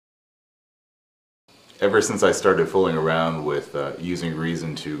ever since I started fooling around with using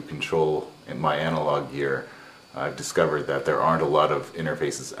Reason to control my analog gear, I've discovered that there aren't a lot of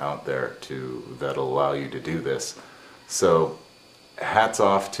interfaces out there that'll allow you to do this. So hats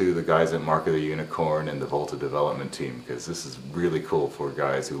off to the guys at Mark of the Unicorn and the Volta development team, because this is really cool for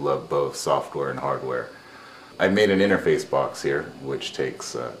guys who love both software and hardware. I made an interface box here which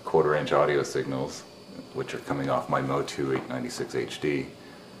takes 1/4-inch audio signals, which are coming off my MOTU 896 HD,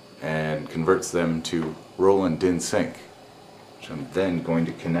 and converts them to Roland DIN-Sync, which I'm then going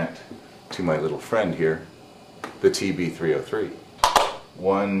to connect to my little friend here, the TB-303.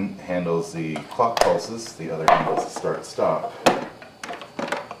 One handles the clock pulses, the other handles the start-stop.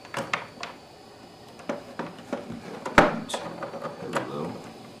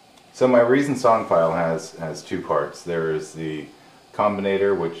 So my Reason song file has two parts. There is the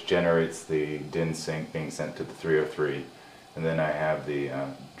combinator, which generates the DIN-Sync being sent to the 303, and then I have the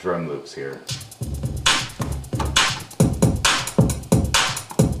drum loops here.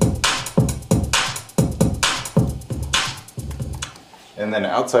 And then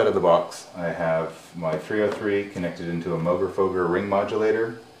outside of the box I have my 303 connected into a Moger-Foger ring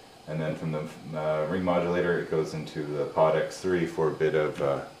modulator, and then from the ring modulator it goes into the Pod X3 for a bit of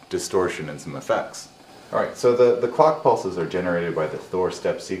distortion and some effects. Alright, so the clock pulses are generated by the Thor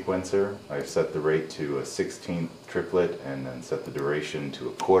step sequencer. I've set the rate to a 16th triplet and then set the duration to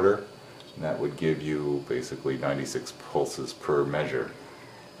a 1/4. And that would give you basically 96 pulses per measure.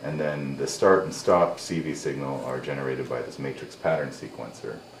 And then the start and stop CV signal are generated by this matrix pattern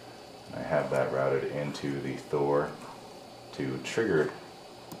sequencer. I have that routed into the Thor to trigger it.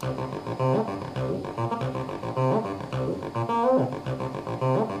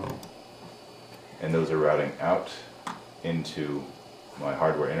 And those are routing out into my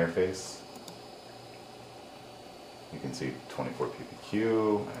hardware interface. You can see 24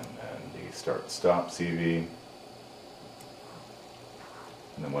 ppq and then the start-stop CV.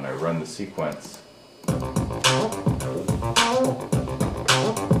 And then when I run the sequence,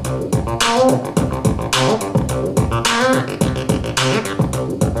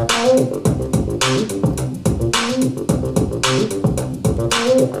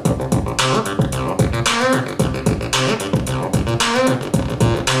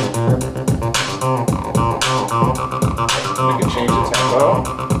 we can change the tempo.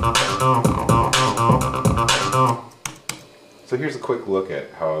 So here's a quick look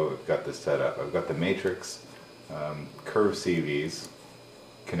at how I've got this set up. I've got the matrix curve CVs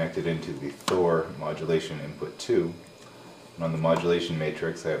connected into the Thor modulation input 2. And on the modulation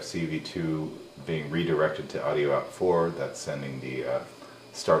matrix I have CV2 being redirected to audio out 4. That's sending the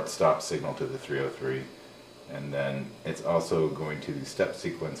start-stop signal to the 303. And then it's also going to the step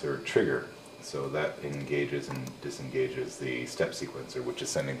sequencer trigger. So that engages and disengages the step sequencer, which is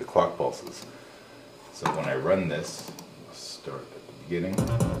sending the clock pulses. So when I run this, start at the beginning.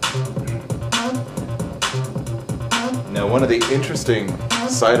 Now one of the interesting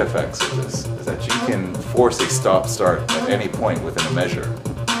side effects of this is that you can force a stop-start at any point within a measure.